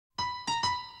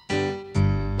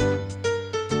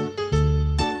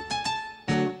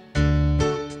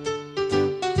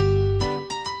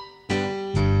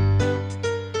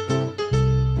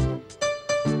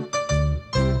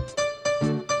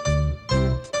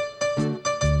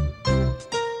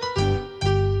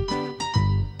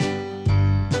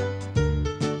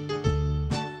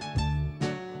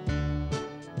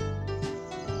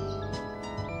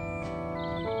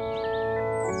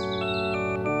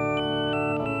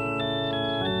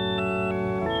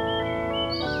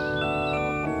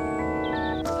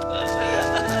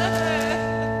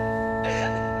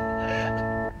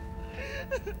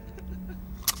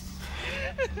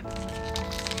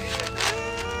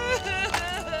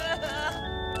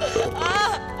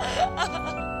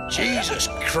Jesus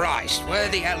Christ, where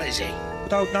the hell is he? I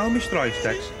don't know, Mr.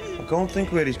 Oystex. I can't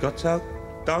think where he's got to.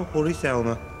 Don't worry,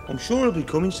 Thelma. I'm sure he'll be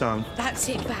coming soon. That's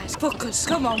it, Baz. Fuck us.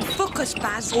 Come on, fuck us,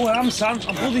 Baz. Oh, I am, son.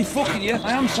 I'm bloody fucking you.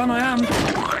 I am, son, I am.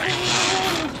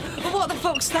 Well, what the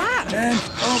fuck's that? I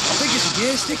think it's a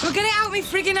gear stick. Well, get it out me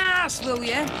friggin' ass, will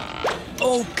you?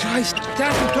 Oh, Christ.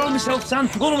 Can't control myself, son.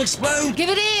 I'm gonna explode. Give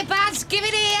it here, Baz. Give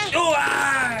it here. Oh,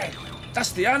 aye.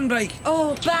 That's the handbrake.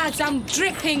 Oh, Baz, I'm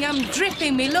dripping.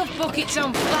 Me love bucket's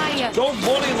on fire. Don't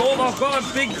worry, love. I've got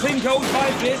a big clean coat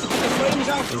vibrator to put the flames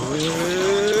out.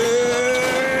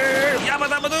 Yabba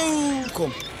dabba doo.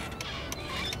 Come.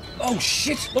 Oh,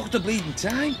 shit. Look at the bleeding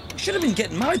time. I should have been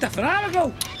getting married half an hour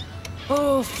ago.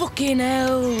 Oh, fucking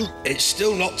hell. It's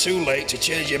still not too late to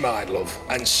change your mind, love,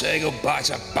 and say goodbye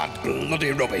to bad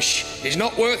bloody rubbish. It's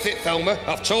not worth it, Thelma.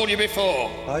 I've told you before.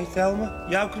 Hi, Thelma.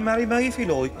 You can marry me if you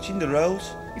like. It's in the rules.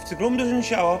 If the groom doesn't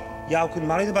show up, you can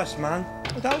marry the best man.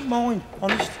 I don't mind,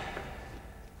 honest.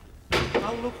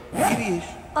 Oh, look, here he is.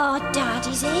 Oh,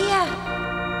 Daddy's here.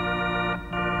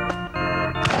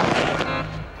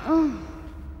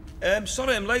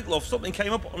 Sorry I'm late, love. Something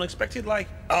came up unexpected, like.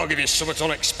 I'll give you something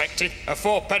unexpected. A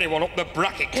four-penny one up the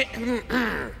bracket.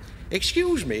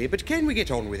 Excuse me, but can we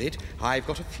get on with it? I've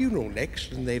got a funeral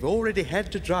next, and they've already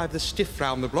had to drive the stiff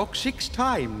round the block 6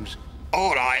 times.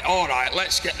 All right,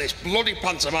 let's get this bloody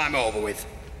pantomime over with.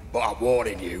 But I'm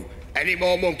warning you, any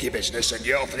more monkey business and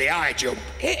you're for the high jump.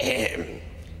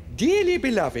 Dearly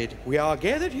beloved, we are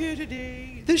gathered here today.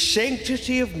 The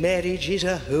sanctity of marriage is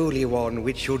a holy one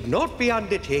which should not be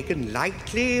undertaken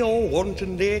lightly or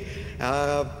wantonly,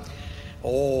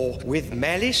 or with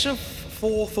malice of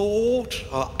forethought,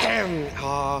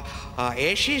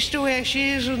 ashes to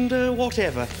ashes and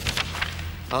whatever.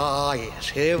 Ah, yes,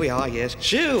 here we are, yes.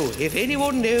 So, if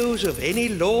anyone knows of any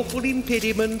lawful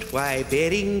impediment why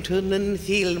Barrington and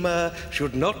Thelma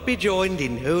should not be joined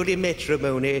in holy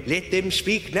matrimony, let them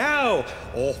speak now,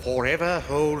 or forever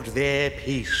hold their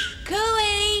peace.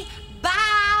 Cooey!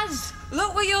 Baz!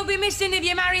 Look what you'll be missing if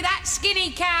you marry that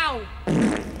skinny cow.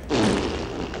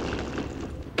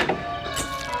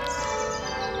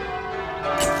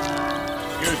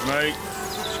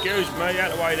 Excuse me,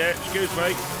 out of the way there. Excuse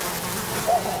me.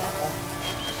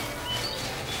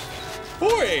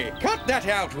 Boy, cut that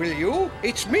out, will you?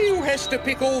 It's me who has to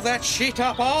pick all that shit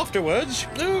up afterwards.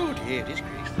 Oh, dear,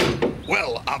 disgrace.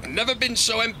 Well, I've never been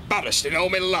so embarrassed in all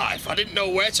my life. I didn't know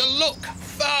where to look.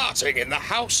 Farting in the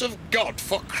house of God,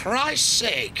 for Christ's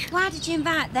sake. Why did you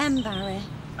invite them, Barry?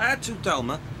 I had to,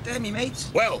 Thelma. They're me mates.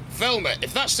 Well, Thelma,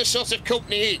 if that's the sort of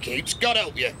company he keeps, God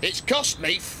help you. It's cost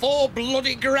me 4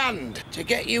 bloody grand to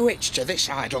get you hitched to this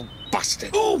idle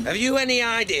bastard. Ooh. Have you any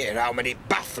idea how many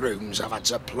bathrooms I've had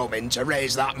to plumb in to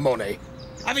raise that money?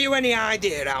 Have you any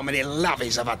idea how many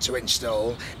lavies I've had to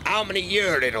install, how many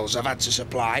urinals I've had to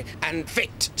supply and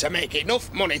fit to make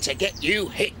enough money to get you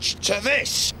hitched to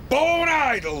this born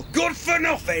idle,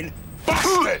 good-for-nothing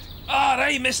bastard? All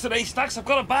right, Mr. Haystack, I've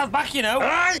got a bad back, you know.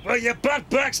 Aye? Well, your bad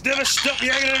back's never stopped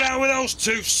you hanging around with those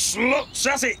 2 sluts,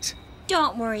 has it?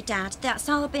 Don't worry, Dad. That's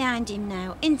all behind him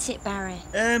now, isn't it, Barry?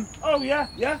 Oh,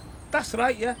 yeah. That's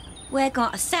right, yeah. We're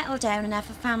going to settle down and have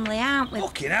a family, aren't we?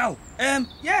 Fucking hell.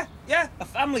 Yeah, a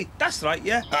family. That's right,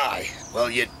 yeah. Aye, well,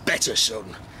 you'd better,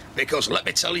 son. Because let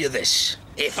me tell you this.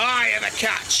 If I ever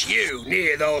catch you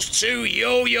near those 2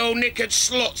 yo-yo knickered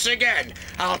sluts again,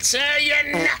 I'll tear your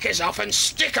knackers off and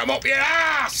stick 'em up your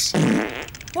ass!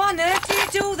 What on earth do you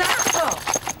do that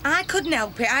for? I couldn't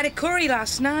help it. I had a curry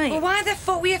last night. Well, why the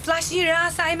fuck were you flashing your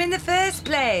ass at him in the first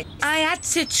place? I had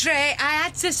to, Trey. I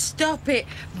had to stop it.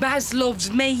 Baz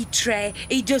loves me, Trey.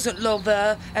 He doesn't love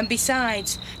her. And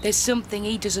besides, there's something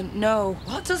he doesn't know.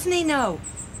 What doesn't he know?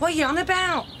 What are you on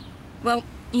about? Well,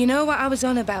 you know what I was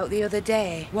on about the other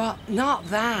day? What? Not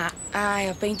that. Aye,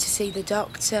 I've been to see the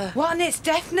doctor. What, and it's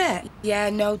definite? Yeah,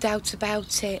 no doubt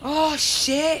about it. Oh,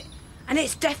 shit. And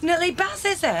it's definitely Baz,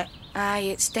 is it? Aye,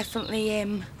 it's definitely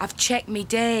him. I've checked me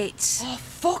dates. Oh,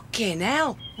 fucking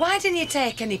hell. Why didn't you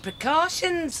take any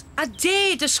precautions? I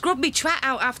did. I scrubbed me twat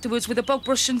out afterwards with a bog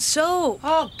brush and soap.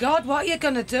 Oh, God, what are you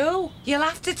gonna do? You'll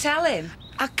have to tell him.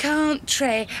 I can't,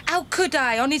 Trey. How could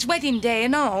I, on his wedding day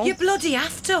and all? You bloody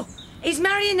have to. He's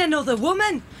marrying another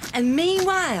woman. And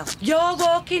meanwhile, you're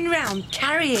walking round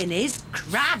carrying his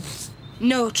crabs.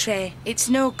 No, Trey, it's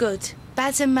no good.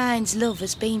 Baz and mine's love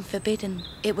has been forbidden.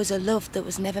 It was a love that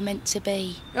was never meant to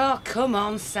be. Oh, come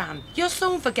on, Sam. You'll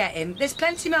soon forget him. There's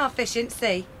plenty more fish in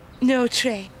sea. No,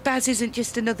 Trey, Baz isn't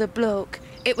just another bloke.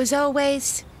 It was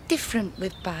always different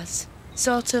with Baz.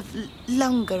 Sort of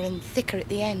longer and thicker at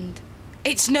the end.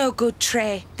 It's no good,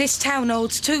 Trey. This town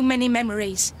holds too many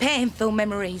memories. Painful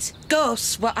memories.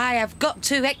 Ghosts what I have got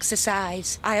to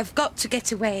exercise. I have got to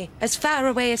get away. As far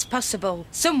away as possible.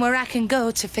 Somewhere I can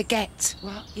go to forget.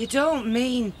 What? You don't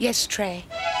mean... Yes, Trey.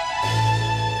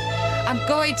 I'm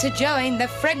going to join the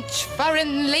French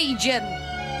Foreign Legion.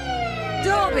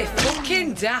 Don't be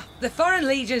fucking daft. The Foreign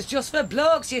Legion's just for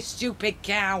blokes, you stupid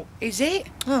cow. Is it?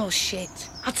 Oh, shit.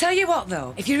 I'll tell you what,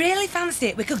 though. If you really fancy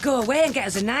it, we could go away and get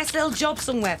us a nice little job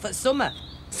somewhere for summer.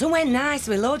 Somewhere nice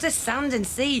with loads of sand and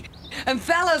sea. And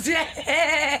fellas,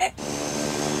 yeah!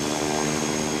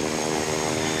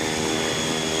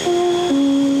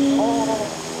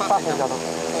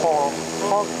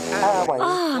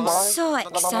 Oh, I'm so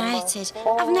excited.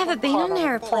 I've never been on an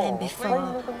aeroplane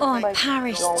before. Oh, and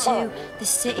Paris too, the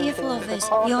city of lovers.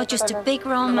 You're just a big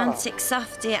romantic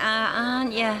softie,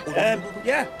 aren't you?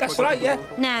 Yeah, that's right, yeah.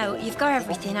 Now, you've got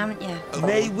everything, haven't you?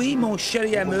 Mais oui, mon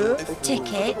chéri amour.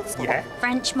 Tickets? Yeah.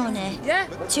 French money? Yeah.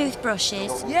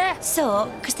 Toothbrushes? Yeah. So,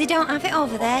 because they don't have it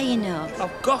over there, you know.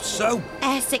 I've got so.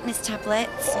 Air sickness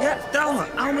tablets? Yeah, Dalma,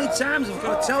 how many times have I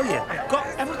got to tell you? I've got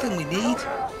everything we need.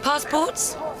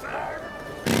 Passports?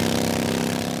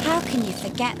 How can you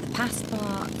forget the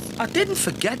passports? I didn't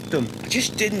forget them. I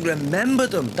just didn't remember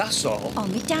them, that's all. Oh,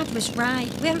 my dad was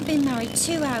right. We haven't been married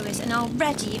 2 hours and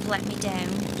already you've let me down.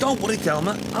 Don't worry,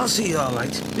 Thelma. I'll see you all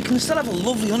right. We can still have a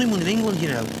lovely honeymoon in England, you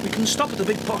know. We can stop at the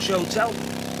big posh hotel.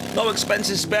 No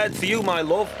expenses spared for you, my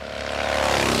love.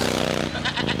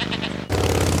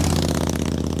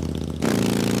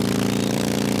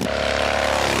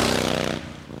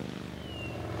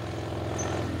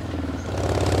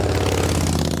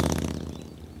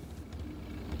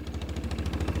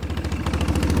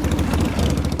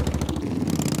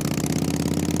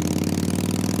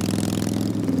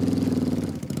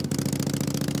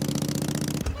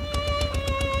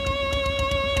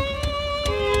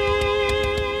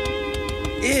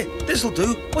 Here, this'll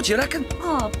do. What do you reckon?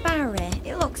 Oh, Barry,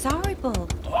 it looks horrible.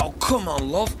 Oh, come on,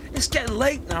 love. It's getting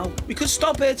late now. We could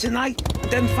stop here tonight,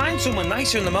 and then find somewhere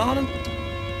nicer in the morning.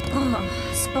 Oh,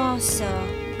 I suppose so.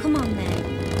 Come on then.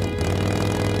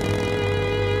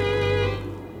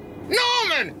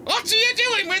 Norman! What are you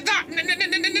doing with that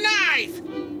knife?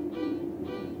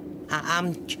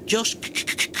 I'm just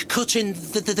cutting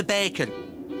the bacon.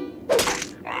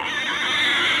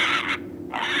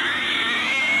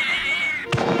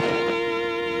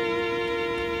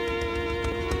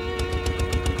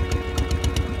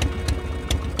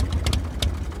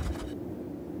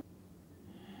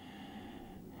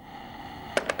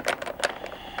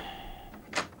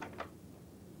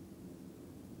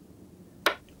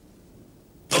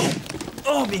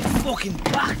 Oh, me fucking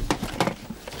back!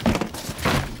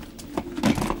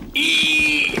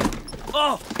 Eee!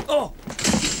 Oh!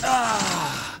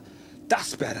 Ah!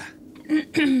 That's better.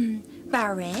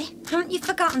 Barry, haven't you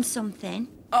forgotten something?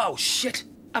 Oh, shit!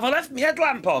 Have I left my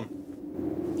headlamp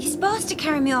on? You're supposed to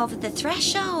carry me over the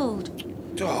threshold.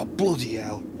 Oh, bloody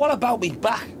hell. What about me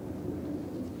back?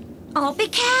 Oh, be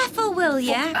careful, will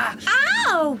you?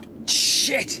 Ow!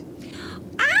 Shit!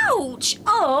 Ouch!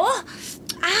 Oh!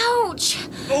 Ouch!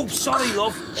 Oh, sorry,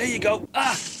 love. There you go.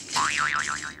 Ah!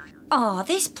 Oh,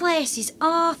 this place is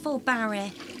awful,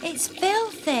 Barry. It's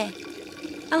filthy.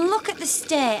 And look at the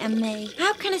state of me.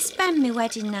 How can I spend my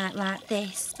wedding night like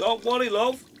this? Don't worry,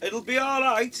 love. It'll be all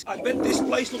right. I bet this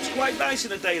place looks quite nice in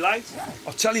the daylight.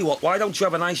 I'll tell you what, why don't you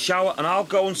have a nice shower and I'll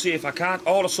go and see if I can't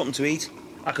order something to eat.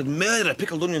 I could murder a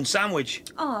pickled onion sandwich.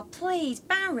 Oh, please,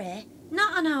 Barry.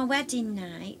 Not on our wedding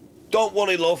night. Don't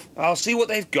worry, love. I'll see what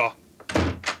they've got.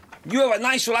 You have a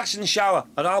nice relaxing shower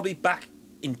and I'll be back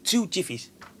in 2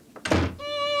 jiffies.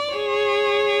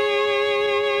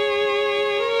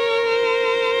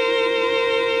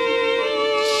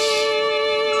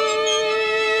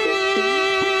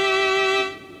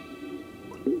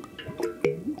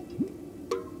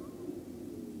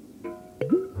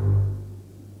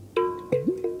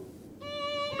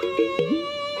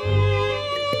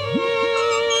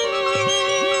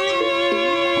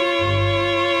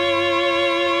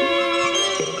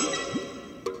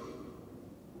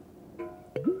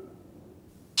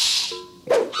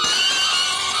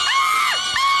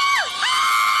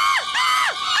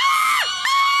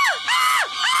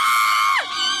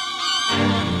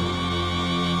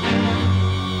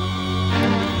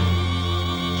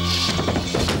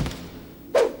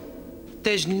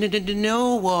 There's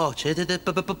no water.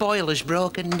 The boiler's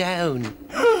broken down.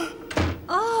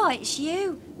 Oh, it's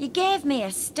you. You gave me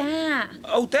a start.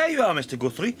 Oh, there you are, Mr.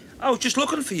 Guthrie. I was just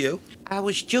looking for you. I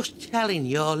was just telling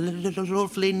your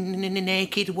lovely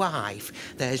naked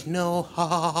wife there's no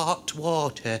hot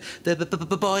water.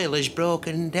 The boiler's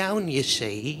broken down, you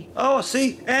see. Oh, I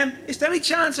see. Is there any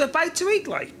chance of a bite to eat,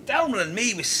 like? Delman and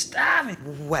me were starving.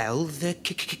 Well, the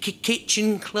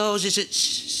kitchen closes at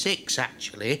 6,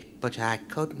 actually. But I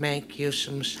could make you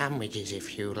some sandwiches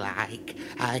if you like.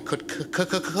 I could cut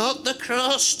the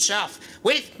crusts off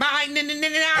with my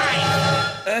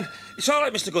knife. It's all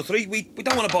right, Mr. Guthrie. We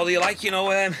don't want to bother you, like, you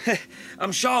know.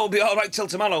 I'm sure we'll be all right till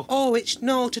tomorrow. Oh, it's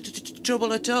no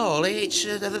trouble at all. It's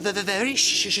a very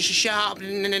sharp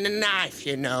knife,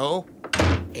 you know.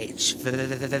 It's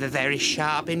very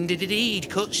sharp indeed.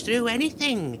 Cuts through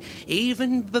anything,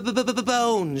 even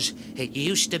bones. It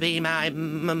used to be my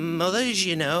mother's,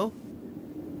 you know.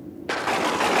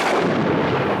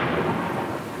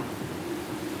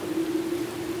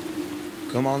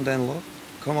 Come on then, love.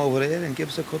 Come over here and give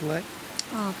us a cuddle, eh?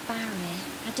 Oh, Barry,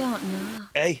 I don't know.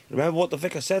 Hey, remember what the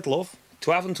vicar said, love?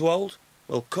 To have and to hold.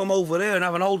 Well, come over here and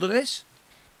have an hold of this.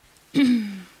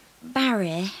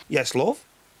 Barry, Yes, love?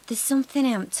 there's something I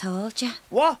haven't told you.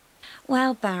 What?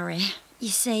 Well, Barry, you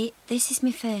see, this is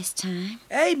my first time.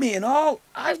 Hey, me and all.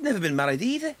 I've never been married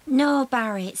either. No,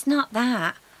 Barry, it's not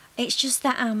that. It's just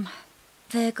that I'm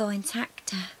Virgo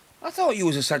intacta. I thought you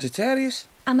was a Sagittarius.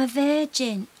 I'm a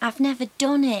virgin. I've never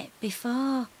done it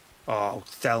before. Oh,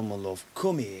 Thelma, love,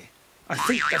 come here. I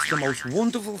think that's the most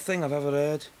wonderful thing I've ever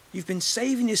heard. You've been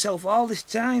saving yourself all this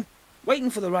time, waiting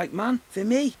for the right man, for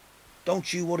me.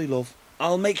 Don't you worry, love.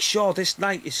 I'll make sure this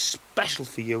night is special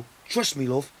for you. Trust me,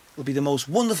 love. It'll be the most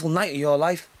wonderful night of your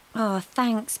life. Oh,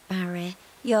 thanks, Barry.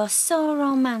 You're so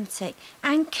romantic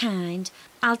and kind.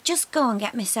 I'll just go and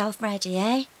get myself ready,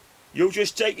 eh? You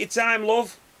just take your time,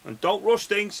 love, and don't rush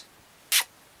things.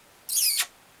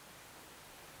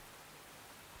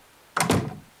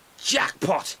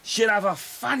 Jackpot! Should have a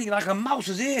fanny like a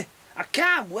mouse's ear. I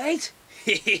can't wait.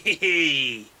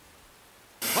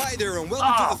 Hi there, and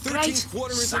welcome to the 13th great.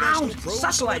 Quarter Sound. International Pro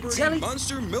Satellite Celebrity telly.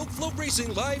 Monster Milk Float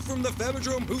Racing, live from the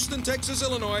Famodrome, Houston, Texas,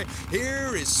 Illinois.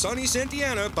 Here is Sonny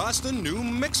Santiana, Boston, New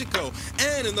Mexico.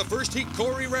 And in the first heat,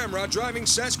 Corey Ramrod driving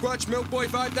Sasquatch Milk Boy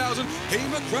 5000.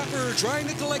 Hema Cropper trying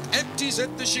to collect empties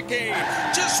at the chicane.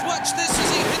 Just watch this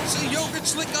as he hits a yogurt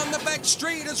slick on the back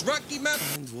straight as Rocky Mountain.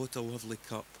 And what a lovely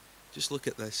cup. Just look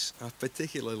at this. I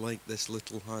particularly like this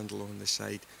little handle on the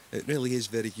side. It really is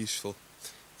very useful.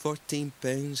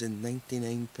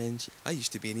 £14.99. I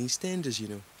used to be in EastEnders, you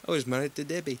know. I was married to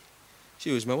Debbie.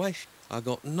 She was my wife. I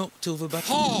got knocked over by...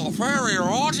 Oh, very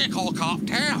logical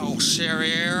cocktail,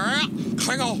 Syria.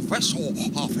 King of Vessel,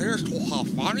 affairs to have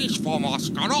vanished from us.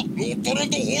 Cannot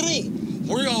Lieutenant Hurry.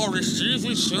 We are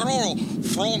receiving zero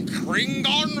from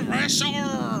Kringon Vessel.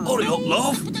 Hurry up,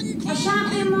 love. I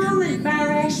shan't be a moment,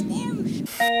 Barry.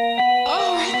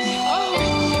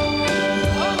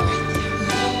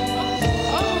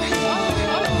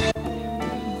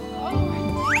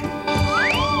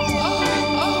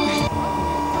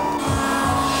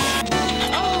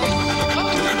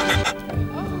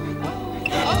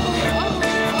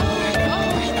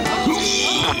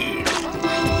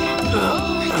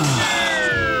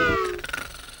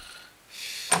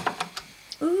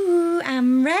 Ooh,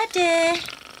 I'm ready.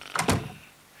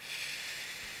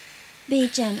 Be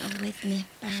gentle with me,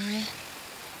 Barry.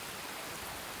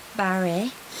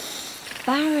 Barry?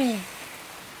 Barry?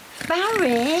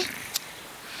 Barry?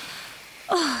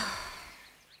 Oh.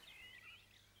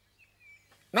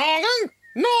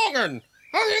 Norgan,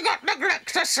 have you got the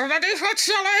breakfast ready for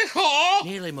Charlie Hall?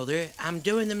 Nearly, Mother. I'm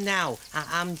doing them now.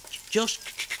 I'm just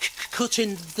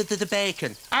cutting the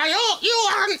bacon. I hope you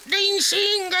haven't been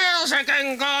seeing girls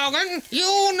again, Gorgon.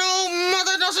 You know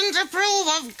Mother doesn't approve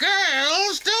of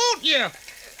girls, don't you?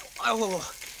 Oh,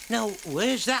 now,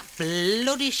 where's that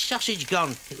bloody sausage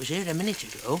gone? It was here a minute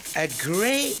ago. A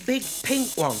great big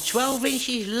pink one, 12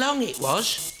 inches long it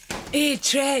was. Here,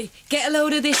 Trey, get a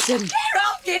load of this and... Get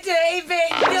off you,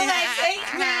 David!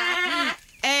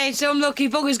 Hey, some lucky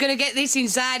bugger's gonna get this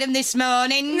inside him this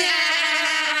morning.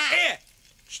 Here!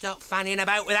 Stop fanning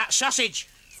about with that sausage.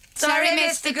 Sorry,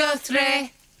 Mr.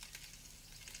 Guthrie.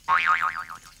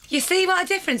 You see what a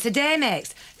difference a day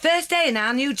makes? First day in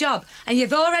our new job, and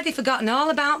you've already forgotten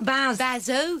all about Baz.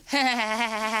 Bazoo.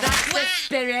 That's the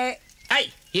spirit.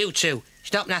 Hey, you two,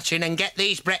 stop nattering and get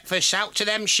these breakfasts out to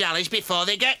them shallies before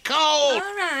they get cold. All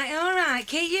right,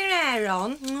 keep your hair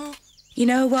on. You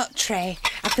know what, Trey?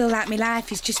 I feel like my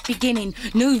life is just beginning.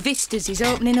 New vistas is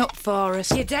opening up for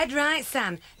us. You're dead right,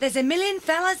 Sam. There's a million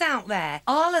fellas out there,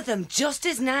 all of them just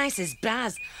as nice as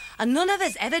Baz. And none of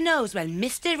us ever knows when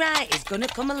Mr. Right is gonna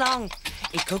come along.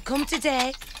 It could come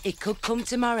today, it could come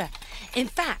tomorrow. In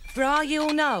fact, for all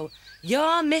you know,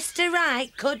 your Mr.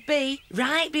 Right could be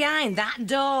right behind that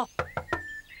door.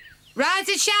 Rise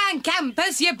and shine,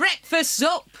 campers, your breakfast's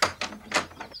up.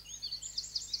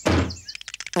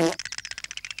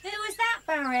 Who was that,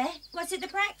 Barry? Was it the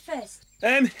breakfast?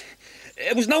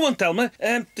 It was no one, Thelma.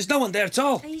 There's no one there at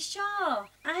all. Are you sure?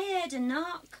 I heard a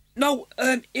knock. No,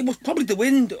 it was probably the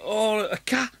wind or a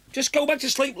cat. Just go back to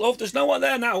sleep, love. There's no one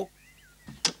there now.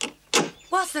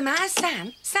 What's the matter,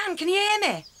 Sam? Sam, can you hear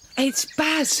me? It's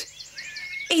Baz.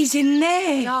 He's in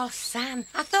there. Oh, Sam,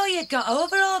 I thought you'd got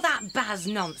over all that Baz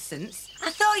nonsense. I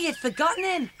thought you'd forgotten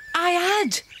him. I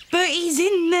had, but he's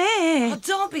in there. Oh,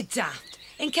 don't be daft.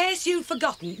 In case you've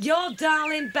forgotten, your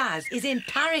darling Baz is in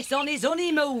Paris on his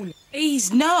honeymoon.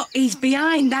 He's not. He's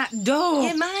behind that door.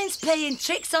 Your mind's playing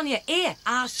tricks on you. Here,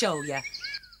 I'll show you.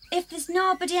 If there's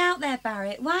nobody out there,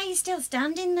 Barry, why are you still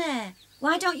standing there?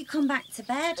 Why don't you come back to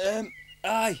bed?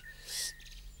 Aye.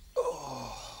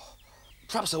 Oh,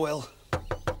 perhaps I will.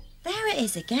 There it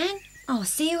is again. Oh,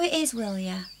 see who it is, will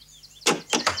you?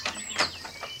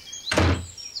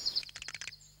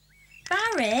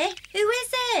 Barry, who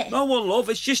is it? No one, love.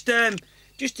 It's just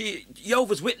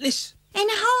Jehovah's Witness. In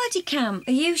a holiday camp,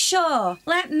 are you sure?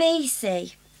 Let me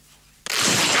see.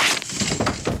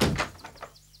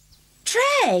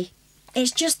 Tray?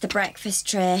 It's just the breakfast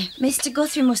tray. Mr.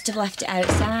 Guthrie must have left it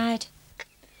outside.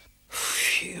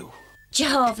 Phew.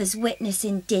 Jehovah's Witness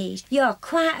indeed. You're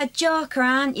quite a joker,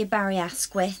 aren't you, Barry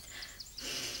Asquith?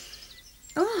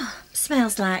 Oh,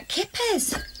 smells like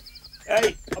kippers.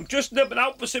 Hey, I'm just nipping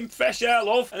out for some fresh air,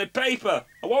 love, and a paper.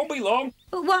 I won't be long.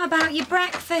 But what about your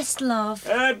breakfast, love?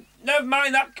 Never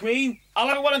mind that, Queen. I'll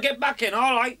have it when I get back in,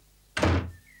 all right?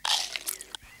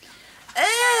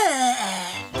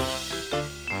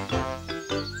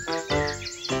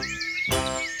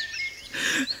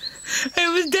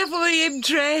 It was definitely him,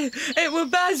 Trey. It was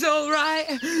Baz, all right.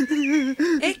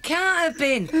 It can't have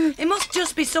been. It must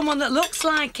just be someone that looks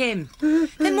like him.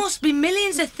 There must be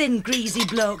millions of thin, greasy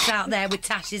blokes out there with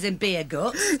tashes and beer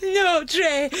guts. No,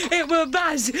 Trey, it was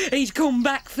Baz. He's come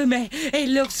back for me. He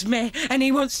loves me and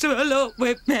he wants to elope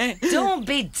with me. Don't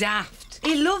be daft.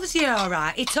 He loves you, all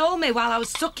right. He told me while I was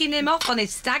sucking him off on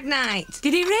his stag night.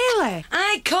 Did he really?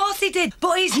 Aye, of course he did.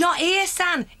 But he's not here,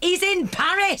 Sam. He's in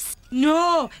Paris.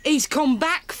 No, he's come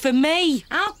back for me.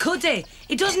 How could he?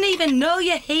 He doesn't even know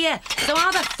you're here. So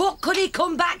how the fuck could he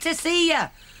come back to see you?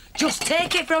 Just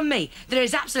take it from me. There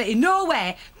is absolutely no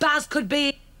way Baz could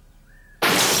be...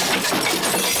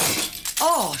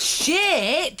 Oh,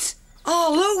 shit!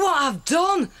 Oh, look what I've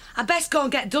done. I best go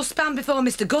and get dustpan before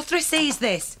Mr. Guthrie sees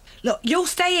this. Look, you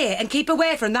stay here and keep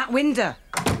away from that window.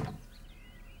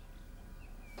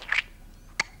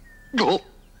 Oh.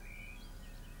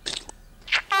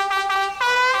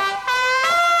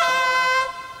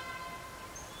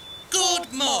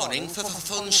 Good morning,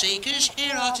 fun seekers.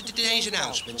 Here are today's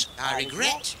announcements. I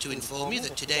regret to inform you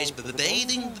that today's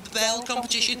bathing bell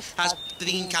competition has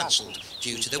been cancelled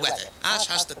due to the weather, as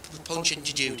has the Punch and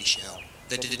Judy show.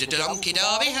 The Donkey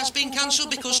Derby has been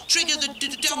cancelled because Trigger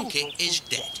the donkey is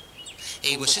dead.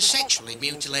 He was sexually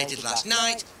mutilated last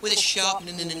night with a sharp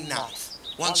knife.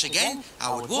 Once again,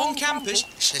 I would warn campers,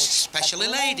 especially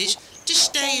ladies, to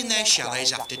stay in their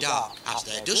chalets after dark, as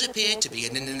there does appear to be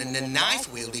a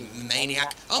knife-wielding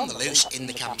maniac on the loose in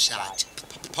the campsite,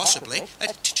 possibly a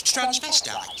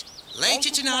transvestite. Later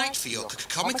tonight, for your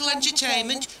comical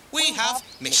entertainment, we have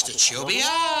Mr. Chubby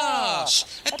Arse,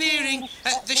 appearing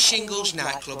at the Shingles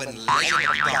nightclub and leisure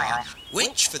bar,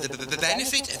 which, for the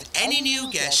benefit of any new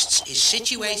guests, is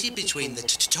situated between the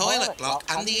toilet block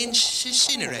and the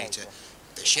incinerator.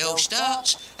 The show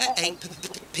starts at 8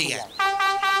 p.m.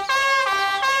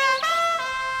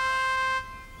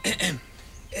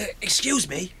 Excuse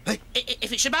me?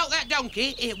 If it's about that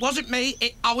donkey, it wasn't me.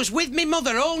 I was with me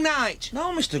mother all night.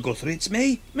 No, Mr. Guthrie, it's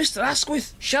me, Mr.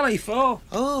 Asquith. Chalet 4.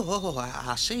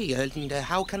 I see. And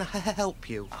how can I help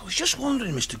you? I was just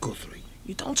wondering, Mr. Guthrie,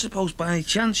 you don't suppose by any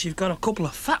chance you've got a couple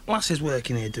of fat lasses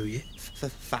working here, do you?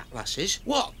 Fat lasses?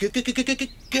 What?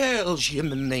 Girls, you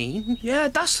mean? Yeah,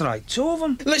 that's right, 2 of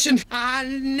them. Listen, I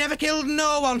never killed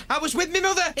no one. I was with me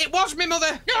mother. It was me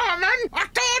mother. No, man, I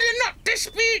told you not to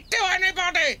speak to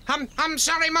anybody. I'm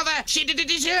sorry, mother. She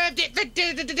deserved it, the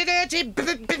dirty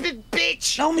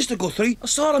bitch. No, Mr. Guthrie, I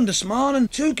saw them this morning.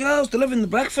 2 girls delivering the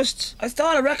breakfasts. I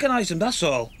thought I recognised them, that's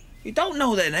all. You don't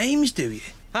know their names, do you?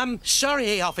 I'm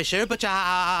sorry, officer, but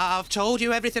I've told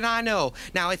you everything I know.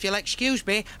 Now, if you'll excuse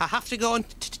me, I have to go and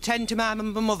tend to my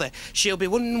mother. She'll be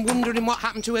wondering what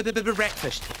happened to her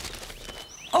breakfast.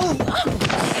 Oh,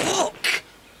 fuck!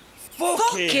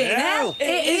 Fucking hell!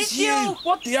 It is you!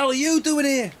 What the hell are you doing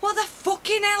here? What the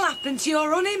fucking hell happened to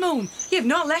your honeymoon? You've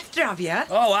not left her, have you?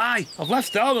 Oh, aye. I've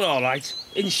left Thelma all right.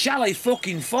 In Chalet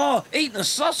fucking 4, eating a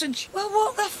sausage. Well,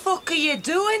 what the fuck are you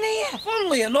doing here?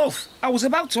 Funnily enough, I was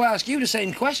about to ask you the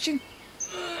same question.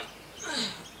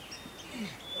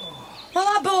 Well,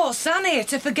 I bought San here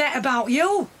to forget about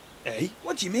you. Hey,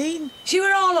 what do you mean? She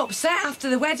were all upset after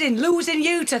the wedding, losing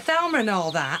you to Thelma and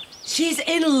all that. She's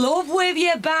in love with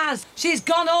you, Baz. She's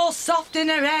gone all soft in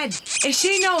her head. If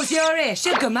she knows you're here,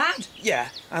 she'll go mad. Yeah,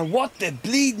 and what the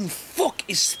bleeding fuck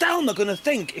is Thelma gonna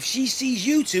think if she sees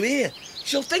you two here?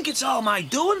 She'll think it's all my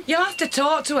doing. You'll have to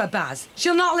talk to her, Baz.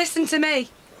 She'll not listen to me.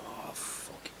 Oh,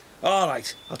 fuck. All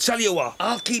right, I'll tell you what.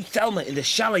 I'll keep Thelma in the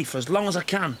chalet for as long as I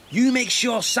can. You make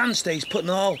sure San stays put and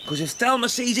all, because if Thelma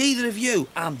sees either of you,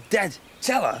 I'm dead.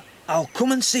 Tell her I'll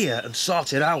come and see her and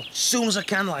sort it out as soon as I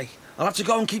can, like. I'll have to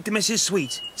go and keep the missus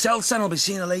sweet. Tell San I'll be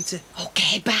seeing her later.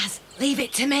 OK, Baz, leave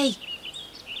it to me.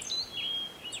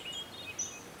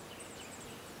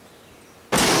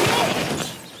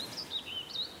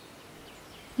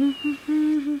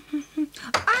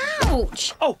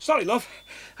 Ouch! Oh, sorry, love.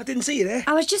 I didn't see you there.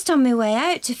 I was just on my way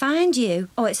out to find you.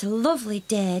 Oh, it's a lovely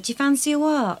day. Do you fancy a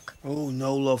walk? Oh,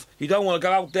 no, love. You don't want to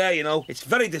go out there, you know. It's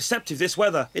very deceptive, this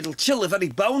weather. It'll chill the very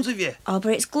bones of you. Oh,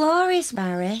 but it's glorious,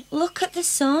 Barry. Look at the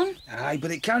sun. Aye, but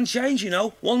it can change, you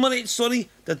know. 1 minute it's sunny,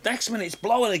 the next minute it's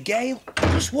blowing a gale.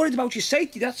 I'm just worried about your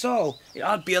safety, that's all.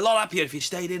 I'd be a lot happier if you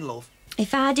stayed in, love.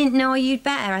 If I didn't know you'd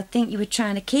better, I'd think you were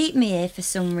trying to keep me here for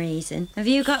some reason. Have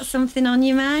you got something on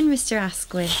your mind, Mr.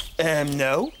 Asquith?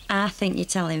 No. I think you're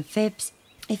telling fibs.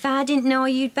 If I didn't know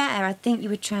you'd better, I'd think you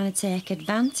were trying to take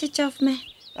advantage of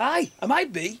me. Aye, I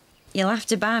might be. You'll have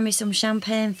to buy me some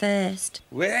champagne first.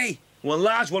 Hey, one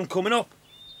large one coming up.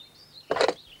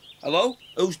 Hello?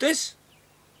 Who's this?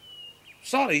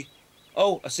 Sorry.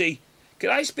 Oh, I see. Can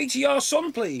I speak to your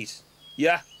son, please?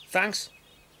 Yeah, thanks.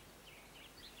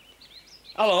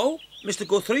 Hello, Mr.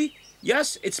 Guthrie?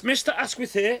 Yes, it's Mr.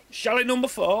 Asquith here, chalet number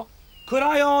 4. Could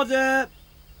I order...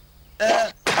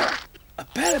 a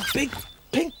pair of big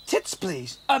pink tits,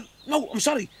 please? No, I'm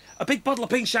sorry. A big bottle of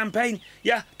pink champagne.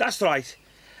 Yeah, that's right.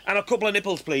 And a couple of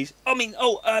nipples, please.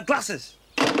 Glasses.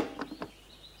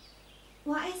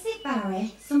 What is it,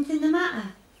 Barry? Something the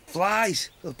matter? Flies.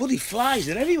 The bloody flies,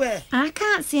 they're everywhere. I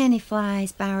can't see any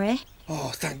flies, Barry.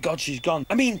 Oh, thank God she's gone.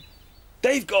 I mean,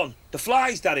 they've gone. The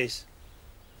flies, that is.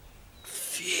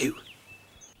 Phew.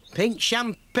 Pink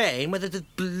champagne? Whether the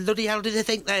bloody hell do they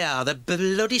think they are? The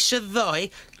bloody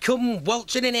Savoy? Come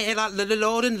waltzing in here like the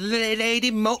Lord and Lady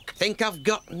Muck. Think I've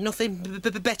got nothing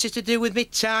better to do with me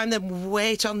time than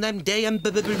wait on them day and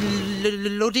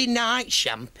bloody night.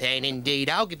 Champagne indeed.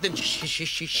 I'll give them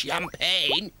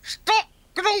champagne. Stop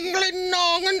grumbling,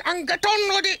 Norman, and get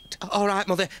on with it. All right,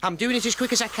 Mother. I'm doing it as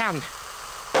quick as I can.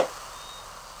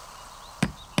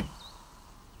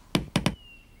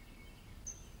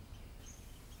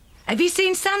 Have you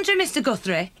seen Sandra, Mr.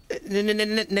 Guthrie?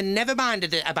 Never mind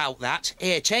about that.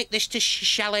 Here, take this to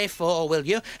Chalet 4, will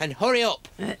you? And hurry up.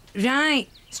 Right.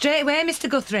 Straight away, Mr.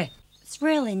 Guthrie. It's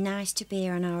really nice to be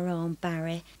here on our own,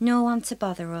 Barry. No one to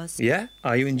bother us. Yeah?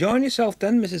 Are you enjoying yourself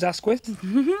then, Mrs. Asquith?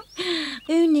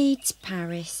 Who needs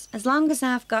Paris? As long as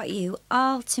I've got you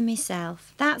all to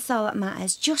myself. That's all that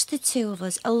matters. Just the two of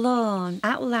us, alone,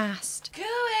 at last.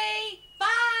 Cooey!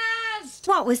 Baz!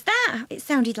 What was that? It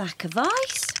sounded like a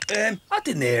voice. I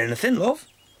didn't hear anything, love.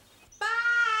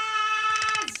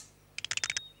 Baz!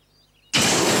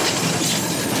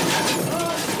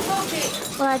 Oh, fuck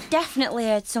it! Well, I definitely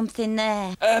heard something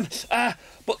there.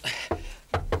 But...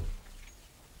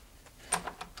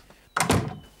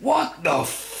 What the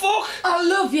fuck? I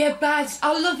love you, Baz.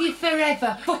 I'll love you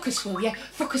forever. Fuck us, will you?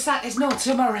 Fuck us like there's no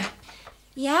tomorrow.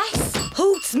 Yes?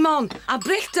 Hoots, man. I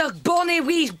bricked a bonny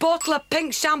wee bottle of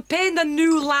pink champagne, the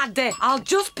new laddie. I'll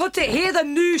just put it here, the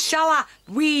new shalla,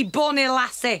 wee bonny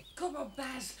lassie. Come on,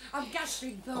 Baz. I'm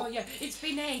gasping for you. It's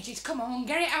been ages. Come on,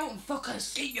 get it out and fuck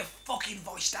us. Keep your fucking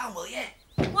voice down, will you?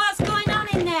 What's going on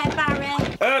in there, Barry?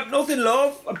 Nothing,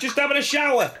 love. I'm just having a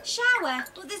shower. Shower?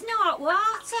 But there's no hot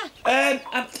water.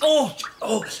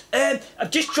 I'm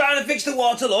just trying to fix the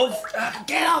water, love.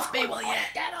 Get off me, will you?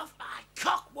 Get off my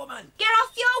cock, woman. Get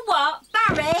off your what?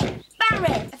 Barry?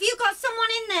 Barry, have you got someone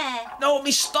in there? No,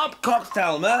 me stopcock,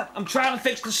 Thelma. I'm trying to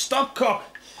fix the stopcock.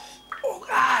 Oh,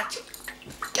 God.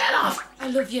 Get off. I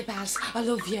love you, Baz. I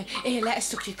love you. Here, let us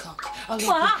suck your cock. I love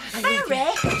What? you.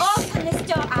 Barry, open this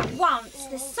door at once.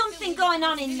 There's something going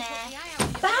on in there.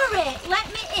 Barry, let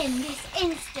me in this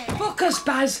instant. Fuck us,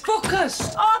 Baz. Fuck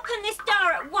us. Open this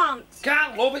door at once.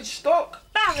 Can't, love. It's stuck.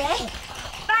 Barry,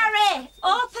 Barry,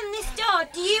 open this door.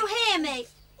 Do you hear me?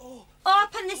 Oh,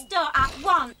 Open this door at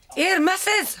once. Here,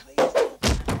 missus.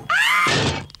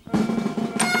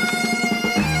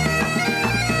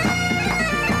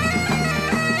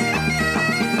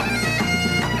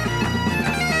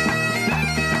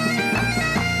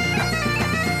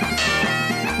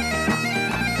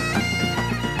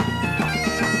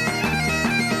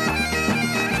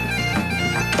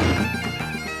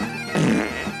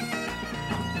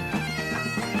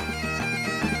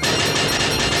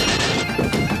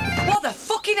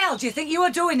 What do you think you were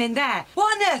doing in there?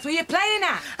 What on earth were you playing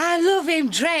at? I love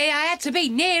him, Trey. I had to be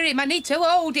near him. I need to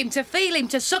hold him, to feel him,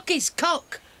 to suck his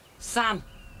cock. Sam,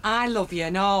 I love you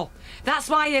and all. That's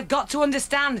why you've got to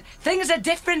understand. Things are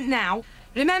different now.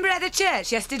 Remember at the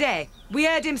church yesterday? We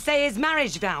heard him say his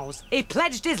marriage vows. He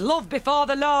pledged his love before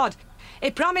the Lord.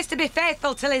 He promised to be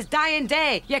faithful till his dying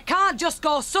day. You can't just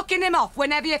go sucking him off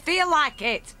whenever you feel like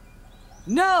it.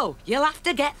 No, you'll have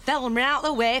to get Thelma out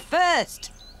the way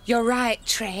first. You're right,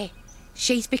 Trey.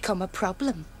 She's become a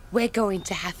problem. We're going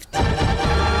to have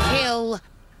to kill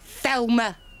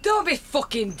Thelma. Don't be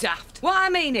fucking daft. What I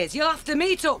mean is, you'll have to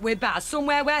meet up with Baz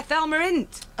somewhere where Thelma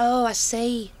isn't. Oh, I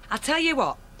see. I'll tell you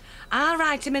what. I'll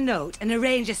write him a note and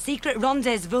arrange a secret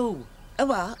rendezvous. A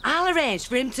what? I'll arrange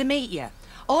for him to meet you.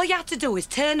 All you have to do is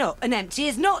turn up and empty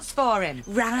his nuts for him.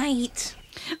 Right.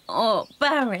 Oh,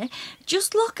 Barry,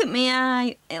 just look at me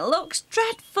eye. It looks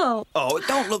dreadful. Oh, it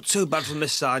don't look too bad from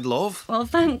this side, love. Well,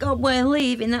 thank God we're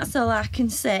leaving, that's all I can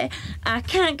say. I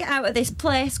can't get out of this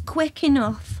place quick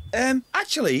enough.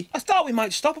 Actually, I thought we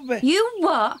might stop a bit. You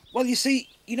what? Well, you see,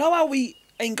 you know how we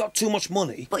ain't got too much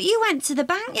money? But you went to the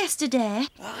bank yesterday.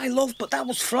 Aye, love, but that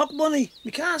was frog money.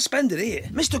 We can't spend it here.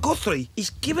 Mr. Guthrie, he's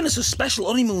given us a special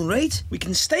honeymoon rate. We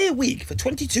can stay a week for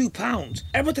 £22,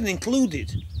 everything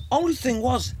included. Only thing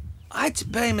was, I had to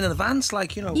pay him in advance,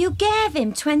 like, you know. You gave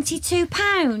him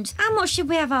 £22. How much should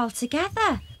we have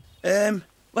altogether?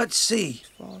 Let's see.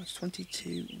 4, it's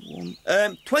 22, 1.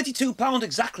 £22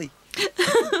 exactly.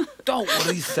 Don't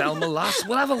worry, Thelma, lass.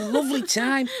 We'll have a lovely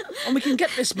time. And we can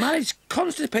get this marriage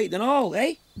constipated and all,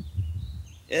 eh?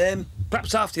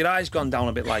 Perhaps after your eyes gone down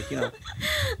a bit, like, you know.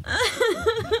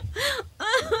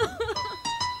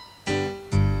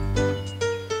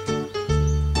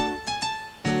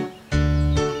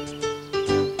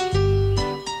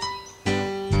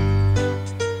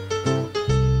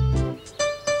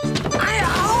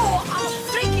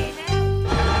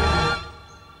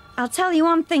 I'll tell you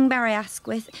one thing, Barry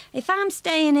Asquith. If I'm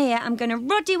staying here, I'm going to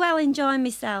ruddy well enjoy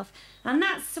myself. And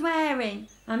that's swearing.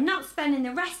 I'm not spending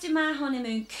the rest of my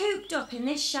honeymoon cooped up in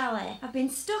this chalet. I've been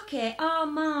stuck here all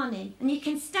morning. And you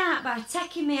can start by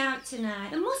taking me out tonight.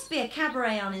 There must be a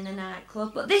cabaret on in the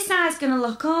nightclub, but this eye's going to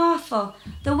look awful.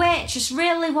 The waitress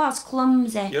really was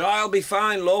clumsy. Your eye'll be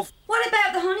fine, love. What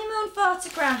about the honeymoon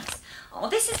photographs? Oh,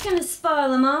 this is going to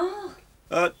spoil them all.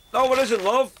 No, it isn't,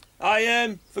 love.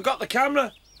 I, forgot the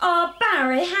camera. Oh,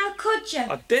 Barry, how could you?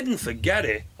 I didn't forget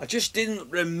it. I just didn't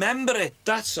remember it,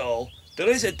 that's all. There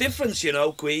is a difference, you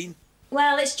know, Queen.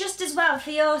 Well, it's just as well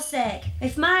for your sake.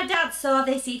 If my dad saw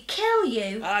this, he'd kill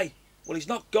you. Aye. Well, he's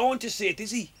not going to see it, is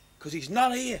he? Because he's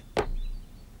not here.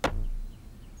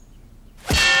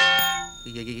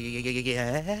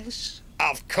 Yes?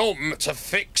 I've come to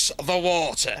fix the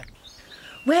water.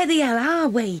 Where the hell are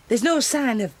we? There's no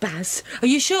sign of Baz. Are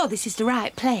you sure this is the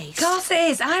right place? Of course it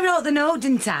is. I wrote the note,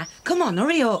 didn't I? Come on,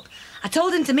 hurry up. I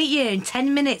told him to meet you here in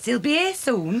 10 minutes. He'll be here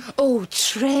soon. Oh,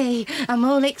 Trey, I'm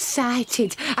all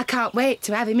excited. I can't wait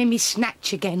to have him in me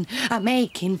snatch again. I'm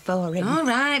aching for him. All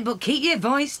right, but keep your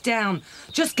voice down.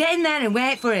 Just get in there and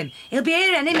wait for him. He'll be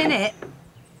here any minute.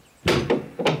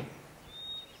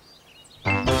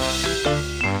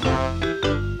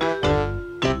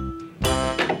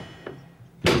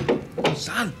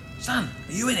 San,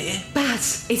 are you in here?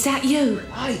 Baz, is that you?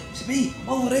 Aye, it's me. I'm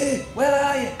over here. Where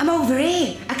are you? I'm over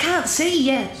here. I can't see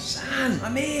you. San,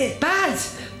 I'm here.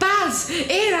 Baz,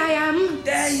 here I am.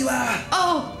 There you are.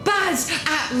 Oh, Baz,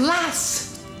 at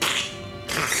last.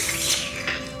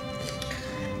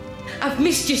 I've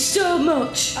missed you so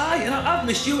much. Aye, and I've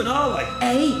missed you and all, like.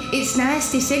 Hey, it's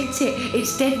nice, this, isn't it?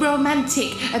 It's dead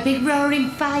romantic. A big roaring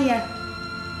fire.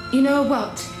 You know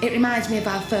what? It reminds me of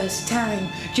our first time.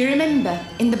 Do you remember?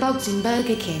 In the bogs in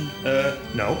Burger King?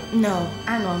 No. No,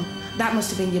 hang on. That must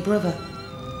have been your brother.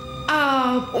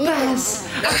 Oh, Baz,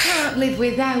 I can't live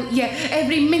without you.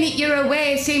 Every minute you're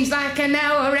away seems like an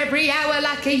hour, every hour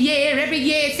like a year, every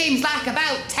year seems like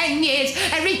about 10 years,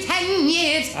 every 10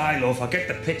 years. Aye, love, I get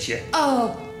the picture.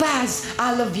 Oh, Baz,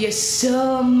 I love you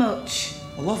so much.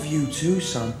 I love you too,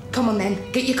 son. Come on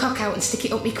then, get your cock out and stick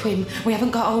it up me quim. We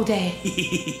haven't got all day.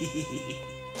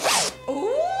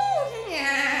 Ooh,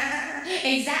 yeah.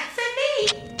 Is that for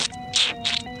me?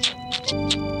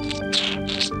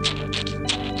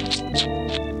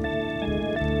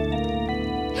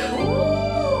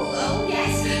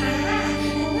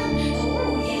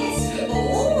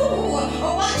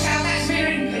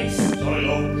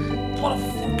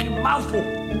 Oh,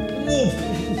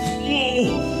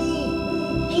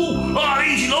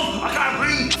 easy, love. I can't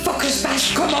breathe. Focus,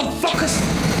 Bash. Come on, focus.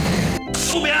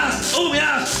 Oh, my ass. Oh, my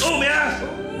ass. Oh, my ass.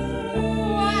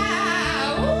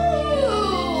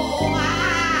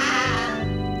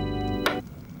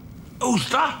 Who's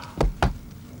that?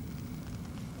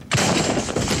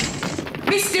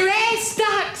 Mr.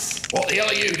 Haystacks! What the hell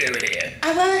are you doing here?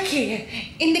 I work here,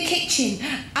 in the kitchen.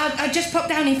 I just popped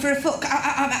down here for a fuck.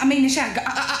 I mean a shag.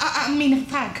 I mean a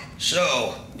fag.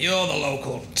 So, you're the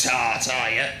local tart,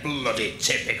 are you? Bloody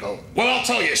typical. Well, I'll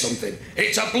tell you something.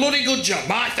 It's a bloody good job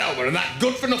my Thelma and that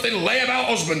good-for-nothing layabout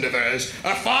husband of hers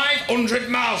are 500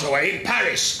 miles away in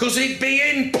Paris, 'cause he'd be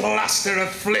in plaster of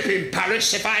flipping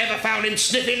Paris if I ever found him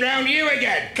sniffing round you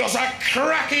again, 'cause I'd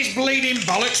crack his bleeding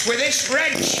bollocks with this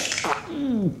wrench.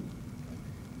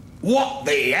 What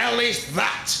the hell is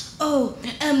that? Oh,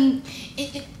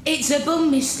 it's a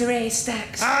bum, Mr.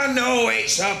 Haystacks. I know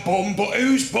it's a bum, but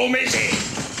whose bum is it?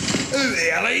 Who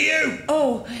the hell are you?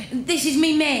 Oh, this is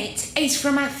me mate. He's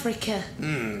from Africa.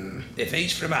 If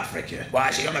he's from Africa, why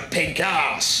has he got a pink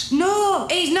arse? No,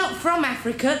 he's not from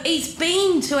Africa. He's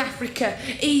been to Africa.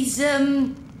 He's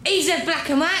a black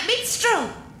and white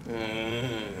minstrel.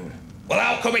 Well,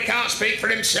 how come he can't speak for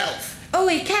himself? Oh,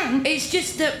 he can. It's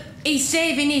just that he's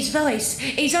saving his voice.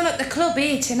 He's on at the club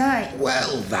here tonight.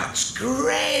 Well, that's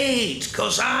great,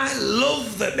 'cause I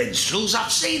love the minstrels.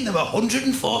 I've seen them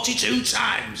 142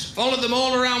 times. Followed them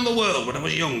all around the world when I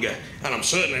was younger, and I'm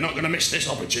certainly not going to miss this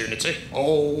opportunity.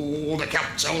 Oh, the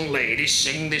Captown ladies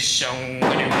sing this song. Oh,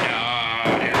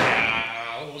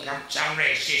 the Captown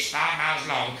race is 5 miles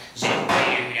long.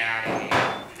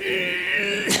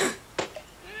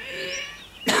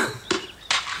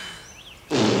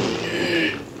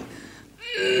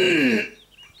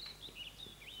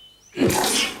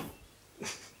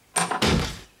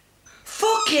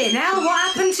 Fucking hell, what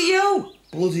happened to you?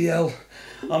 Bloody hell.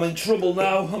 I'm in trouble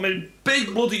now. I'm in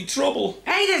big bloody trouble.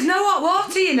 Hey, there's no hot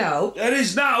water, you know. There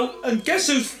is now, and guess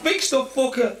who's fixed the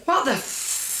fucker? What the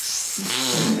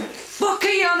fuck are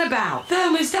you on about?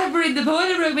 Thelma's dad were in the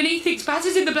boiler room and he thinks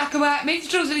Baz's in the black and white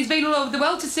minstrels and he's been all over the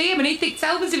world to see him and he thinks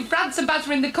Thelma's in France and Baz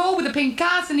were in the car with a pink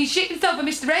arse and he shit himself and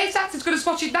Mr. Haystacks is going to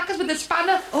swatch his knackers with a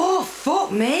spanner. Oh,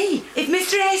 fuck me. If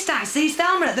Mr. Haystacks sees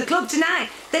Thelma at the club tonight,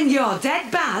 then you're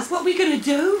dead, Baz. What are we going to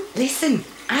do? Listen,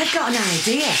 I've got an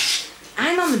idea.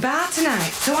 I'm on the bar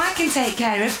tonight, so I can take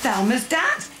care of Thelma's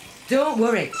dad. Don't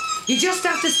worry. You just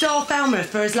have to stall Thelma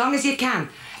for as long as you can.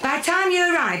 By the time you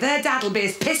arrive, her dad'll be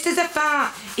as pissed as a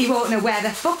fart. He won't know where the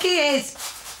fuck he is.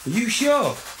 Are you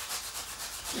sure?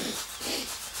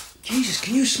 Jesus,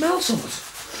 can you smell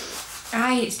something?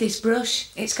 Aye, it's this brush.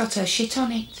 It's got her shit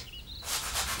on it.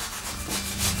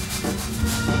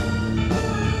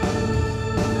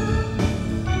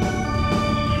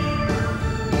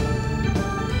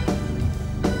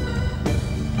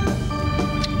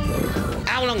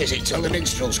 How long is it till the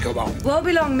minstrels come on? Won't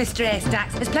be long, Mr.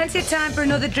 Haystacks. There's plenty of time for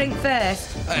another drink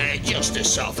first. Just a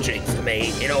soft drink for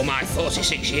me. In all my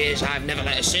 46 years, I've never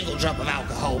let a single drop of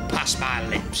alcohol pass my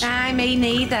lips. Aye, me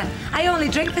neither. I only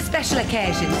drink for special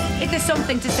occasions. If there's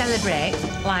something to celebrate,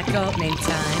 like opening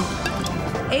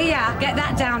time. Here you are, get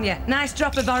that down you. Nice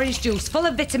drop of orange juice, full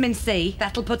of vitamin C.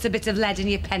 That'll put a bit of lead in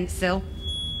your pencil.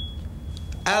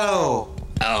 Hello.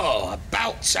 Oh,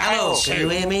 about time. Hello, can you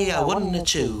hear me? 1,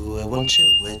 2, 1,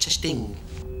 2, testing.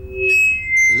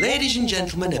 Ladies and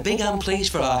gentlemen, a big hand please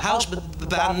for our house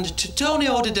band, Tony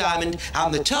Order Diamond,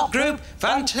 and the top group,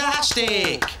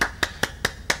 Fantastic!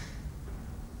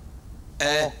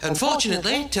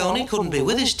 Unfortunately, Tony couldn't be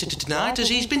with us tonight as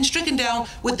he's been stricken down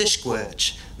with the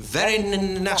squirts. Very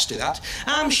nasty, that.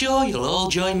 I'm sure you'll all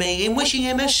join me in wishing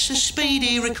him a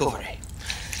speedy recovery.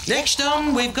 Next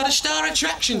on, we've got a star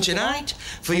attraction tonight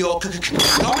for your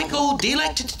comical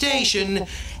delectation.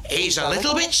 He's a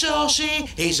little bit saucy,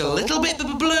 he's a little bit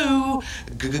blue.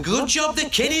 Good job the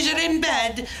kiddies are in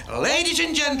bed. Ladies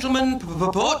and gentlemen,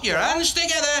 put your hands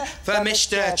together for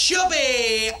Mr.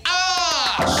 Chubby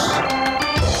Arse.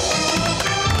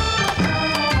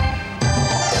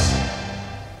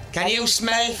 Can you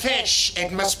smell fish?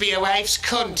 It must be a wife's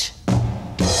cunt.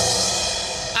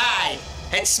 Aye.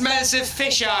 It smells of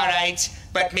fish, all right,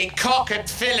 but me cock would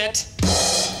fill it.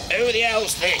 Who the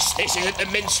hell's this? This isn't the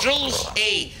minstrels?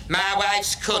 My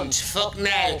wife's cunt. Fuck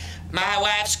no. My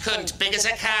wife's cunt. Big as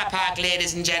a car park,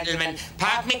 ladies and gentlemen.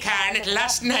 Parked me car in it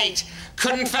last night.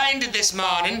 Couldn't find it this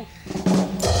morning.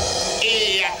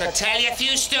 I could tell you a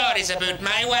few stories about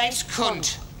my wife's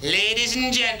cunt. Ladies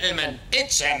and gentlemen,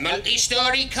 It's a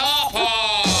multi-story car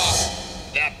park.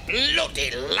 The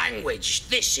bloody language.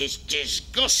 This is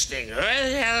disgusting. Where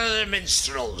the hell are the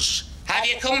minstrels? have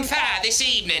you come far this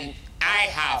evening? I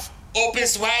have. Up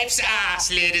his wife's ass,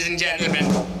 ladies and gentlemen.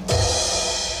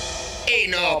 Hey,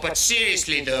 no, but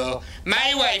seriously though,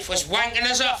 my wife was wanking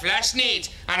us off last night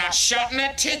and I shot in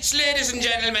her tits, ladies and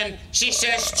gentlemen. She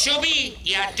says, Chubby,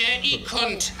 you dirty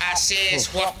cunt. I says,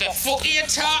 what the fuck are you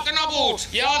talking about?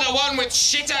 You're the one with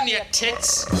shit on your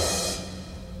tits.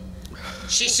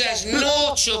 She says,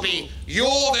 no, Chubby,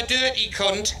 you're the dirty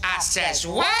cunt. I says,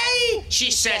 why?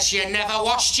 She says, you never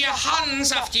washed your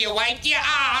hands after you wiped your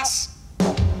ass.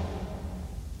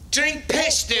 Drink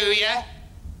piss, do you?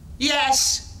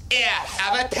 Yes. Here,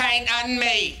 have a pint on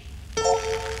me.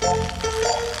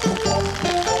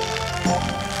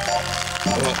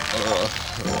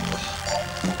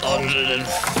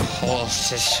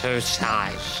 142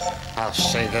 times I've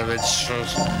seen them in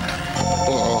truth.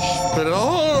 But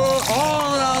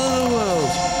all around the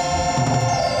world.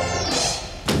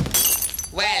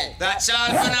 Well, that's all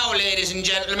for now, ladies and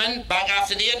gentlemen. Back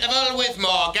after the interval with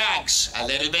more gags. A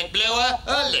little bit bluer,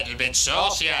 a little bit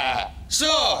saucier.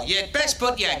 So, you'd best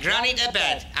put your granny to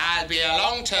bed. I'll be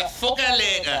along to fuck her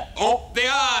later. Up the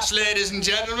arse, ladies and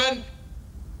gentlemen.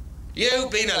 You've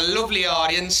been a lovely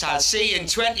audience. I'll see you in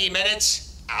 20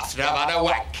 minutes after I've had a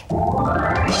wank.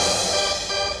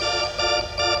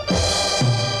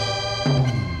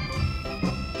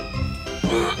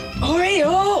 Hurry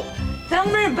up!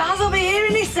 Thelma and Baz will be here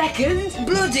any second.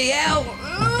 Bloody hell.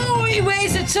 Oh, he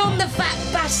weighs a ton, the fat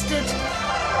bastard.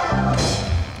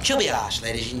 Chubby arse,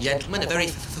 ladies and gentlemen. A very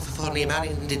funny man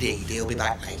indeed. He'll be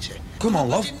back later. Come on,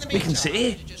 love. We can sit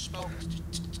here. Just spoke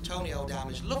to Tony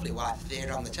O'Downer's lovely wife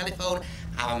there on the telephone.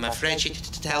 I'm afraid she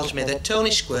tells me that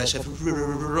Tony Squares have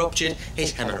ruptured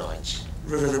his hemorrhoids.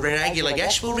 Regular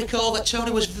guests will recall that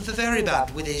Tony was very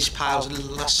bad with his piles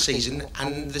last season,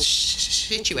 and the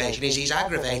situation is he's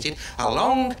aggravated a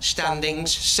long-standing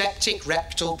septic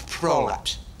rectal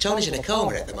prolapse. Tony's in a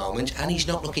coma at the moment, and he's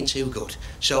not looking too good.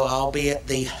 So I'll be at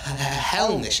the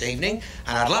helm this evening,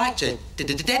 and I'd like to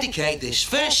dedicate this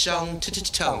first song to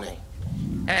Tony.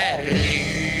 Hallelujah,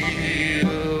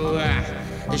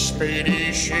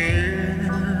 speedy shoes.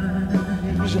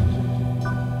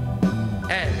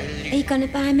 Are you going to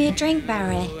buy me a drink,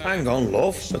 Barry? Hang on,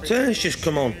 love. My turn's just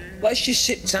come on. Let's just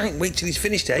sit tight and wait till he's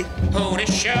finished, eh? Hold a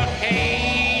short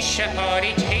hay,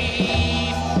 shorty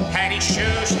teeth, had his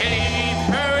shoes hay,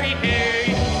 hurdy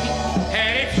hay,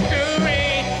 had it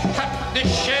hurry, up the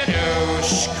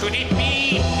shadows, could it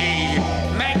be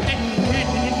magnified?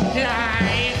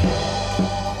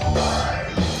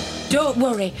 Don't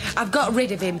worry, I've got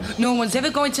rid of him. No one's ever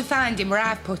going to find him where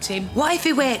I've put him. What if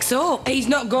he wakes up? He's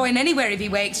not going anywhere if he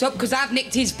wakes up, because I've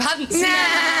nicked his pants.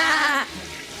 Nah.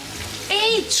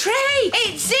 Hey, Trey!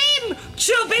 It's him!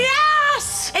 Chubby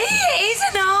ass! He is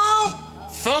and all.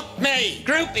 Fuck me,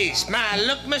 groupies, my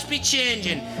look must be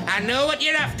changing. I know what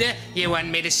you're after. You want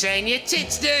me to sign your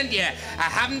tits, don't you? I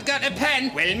haven't got a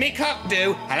pen. Will me cock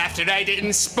do? I'll have to write it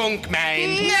in spunk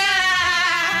mind. Nah!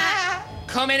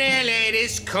 Come in here,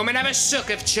 ladies. Come and have a suck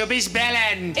of Chubby's bell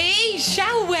end. Hey,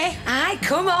 shall we? Aye,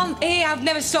 come on. Hey, I've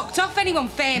never sucked off anyone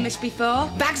famous before.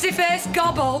 Bagsy first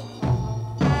gobble.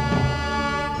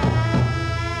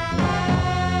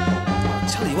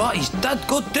 Tell you what, he's dead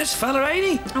good, this fella, ain't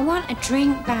he? I want a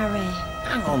drink, Barry.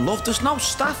 Hang on, love, there's no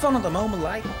staff on at the moment,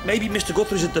 like. Maybe Mr.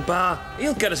 Guthrie's at the bar.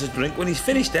 He'll get us a drink when he's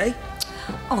finished, eh?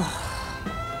 Oh.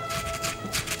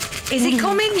 Is he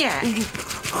coming yet?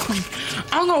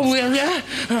 Hang on, will ya?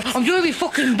 I'm doing my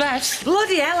fucking best.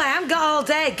 Bloody hell, I haven't got all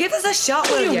day. Give us a shot,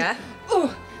 will ya?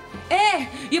 Oh. Hey,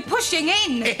 you're pushing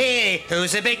in. Hey,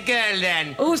 who's a big girl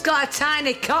then? Who's got a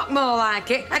tiny cock more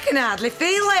like it? I can hardly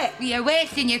feel it. You're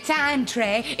wasting your time,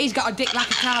 Trey. He's got a dick like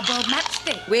a cardboard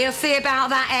matchstick. We'll see about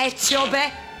that, eh,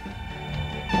 Chubby?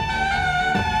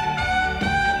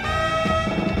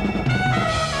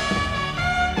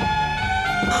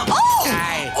 Oh!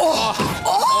 Aye. Oh!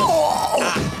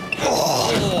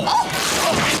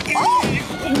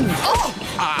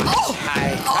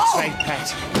 Aye, that's right,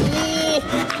 pet.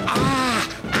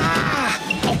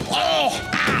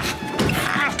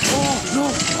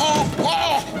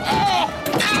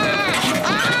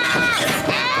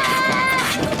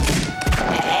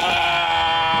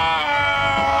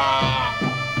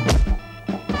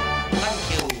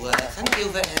 Thank you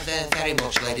very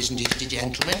much, ladies and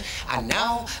gentlemen. And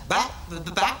now, back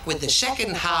with the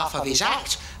second half of his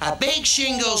act, a big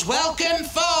shingles welcome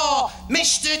for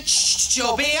Mr.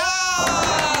 Chubby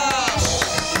Arse.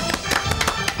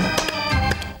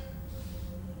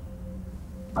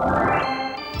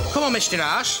 Come on, Mr.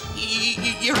 Arse.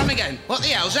 You're on again. What the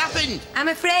hell's happened? I'm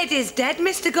afraid he's dead,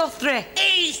 Mr. Guthrie.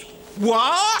 He's...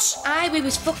 what? Aye, we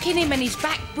was fucking him and his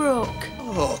back broke.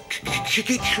 Oh,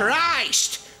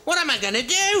 Christ. What am I going to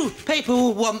do? People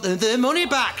will want their money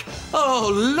back. Oh,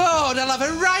 Lord, I'll have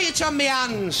a riot on my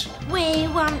hands. We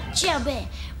want Chubby.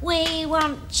 We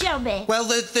want Chubby. Well,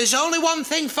 there's only one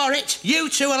thing for it. You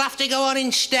two will have to go on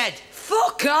instead.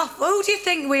 Fuck off. Who do you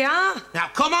think we are? Now,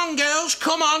 come on, girls,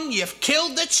 come on. You've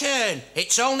killed the turn.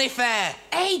 It's only fair.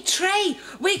 Hey, Trey,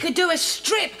 we could do a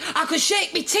strip. I could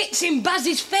shake me tits in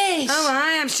Baz's face. Oh,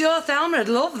 I am sure Thelma'd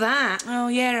love that. Oh,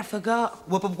 yeah, I forgot.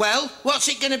 Well, what's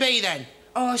it going to be then?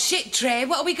 Oh, shit, Trey,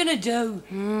 what are we going to do?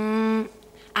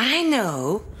 I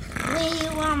know. We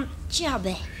want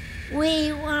Chubby.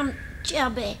 We want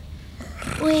Chubby.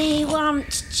 We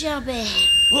want Chubby.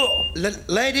 Oh,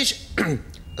 ladies...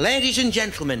 Ladies and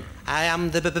gentlemen, I am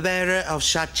the bearer of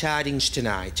sad tidings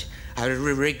tonight. I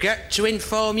regret to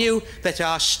inform you that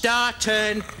our star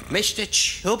turn, Mr.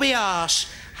 Chubby Arse,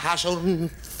 has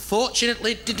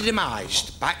unfortunately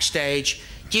demised backstage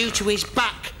due to his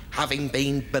back having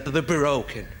been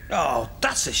broken. Oh,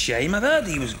 that's a shame. I've heard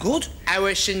he was good.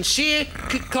 Our sincere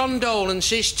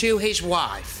condolences to his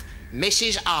wife,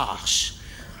 Mrs. Arse.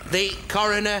 The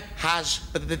coroner has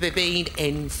been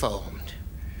informed.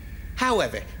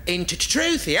 However, in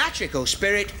true theatrical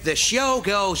spirit, the show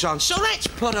goes on. So let's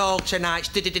put all tonight's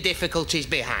difficulties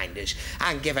behind us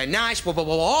and give a nice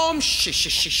warm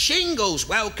shingles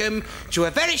welcome to a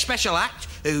very special act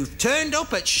who've turned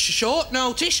up at short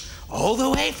notice all the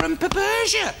way from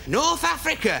Persia, North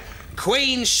Africa.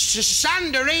 Queen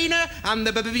Sandarina and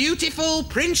the beautiful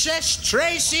Princess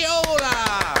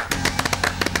Traciola.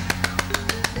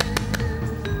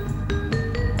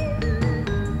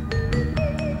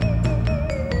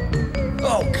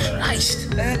 Oh,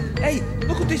 Christ. Hey,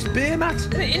 look at this beer mat.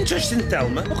 Interesting,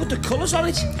 Thelma. Look at the colours on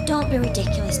it. Don't be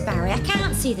ridiculous, Barry. I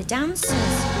can't see the dancers.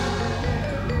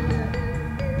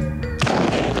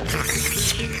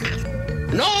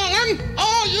 Norman,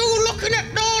 are you looking at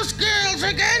those girls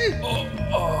again?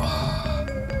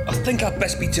 I think I'd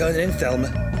best be turning in, Thelma.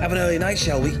 Have an early night,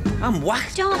 shall we? I'm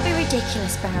whacked. Don't be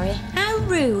ridiculous, Barry. How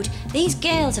rude. These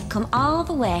girls have come all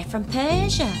the way from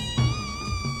Persia.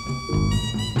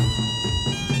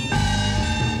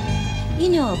 You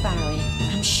know, Barry,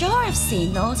 I'm sure I've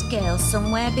seen those girls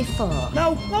somewhere before.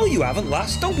 No, you haven't,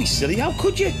 lass. Don't be silly. How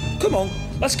could you? Come on,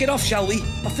 let's get off, shall we?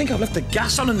 I think I've left the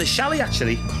gas on in the chalet,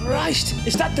 actually. Christ,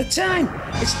 is that the time?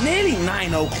 It's nearly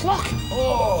 9 o'clock.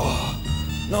 Oh,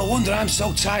 no wonder I'm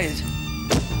so tired.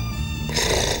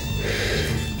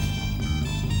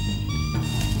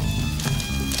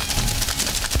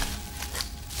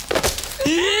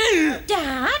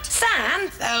 Dad? San?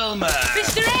 Thelma.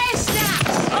 Mr. Haystack!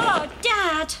 Oh,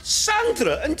 Dad.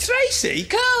 Sandra and Tracy?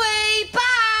 Cooey!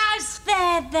 Baz!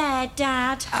 There,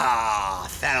 Dad. Ah,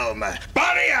 Thelma.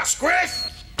 Barry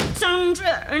Asquith!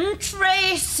 Sandra and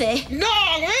Tracy.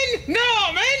 Norman!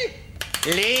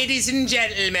 Ladies and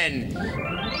gentlemen.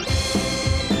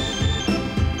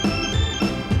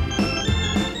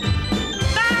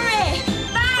 Barry!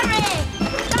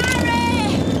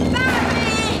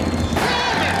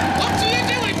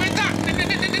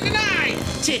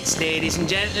 Tits, ladies and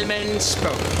gentlemen,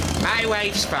 spoke. My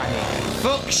wife's Fanny.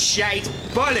 Fuck, shite,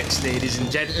 bollocks, ladies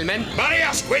and gentlemen. Barry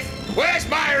Asquith, where's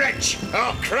my wrench?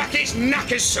 Oh, crack his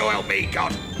knackers, so help me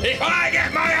God. If I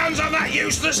get my hands on that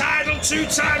useless idle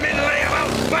two-time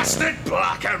middle-aged bastard,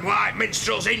 black and white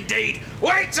minstrels indeed.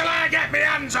 Wait till I get my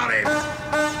hands on him.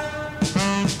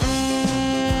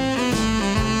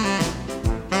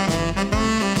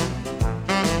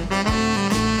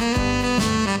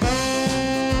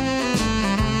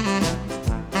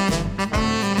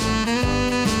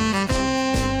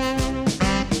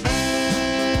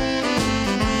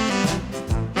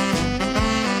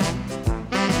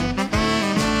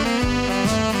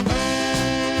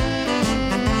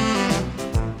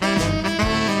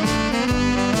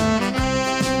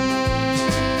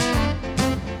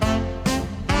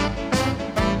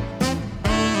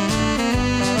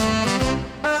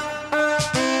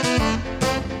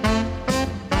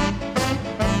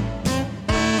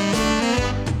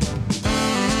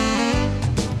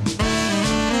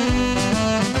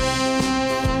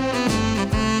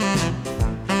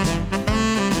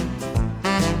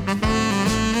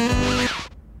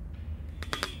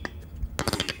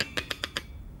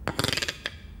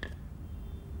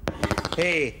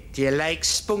 Hey, do you like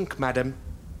spunk, madam?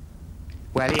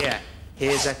 Well,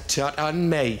 here's a tot on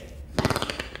me.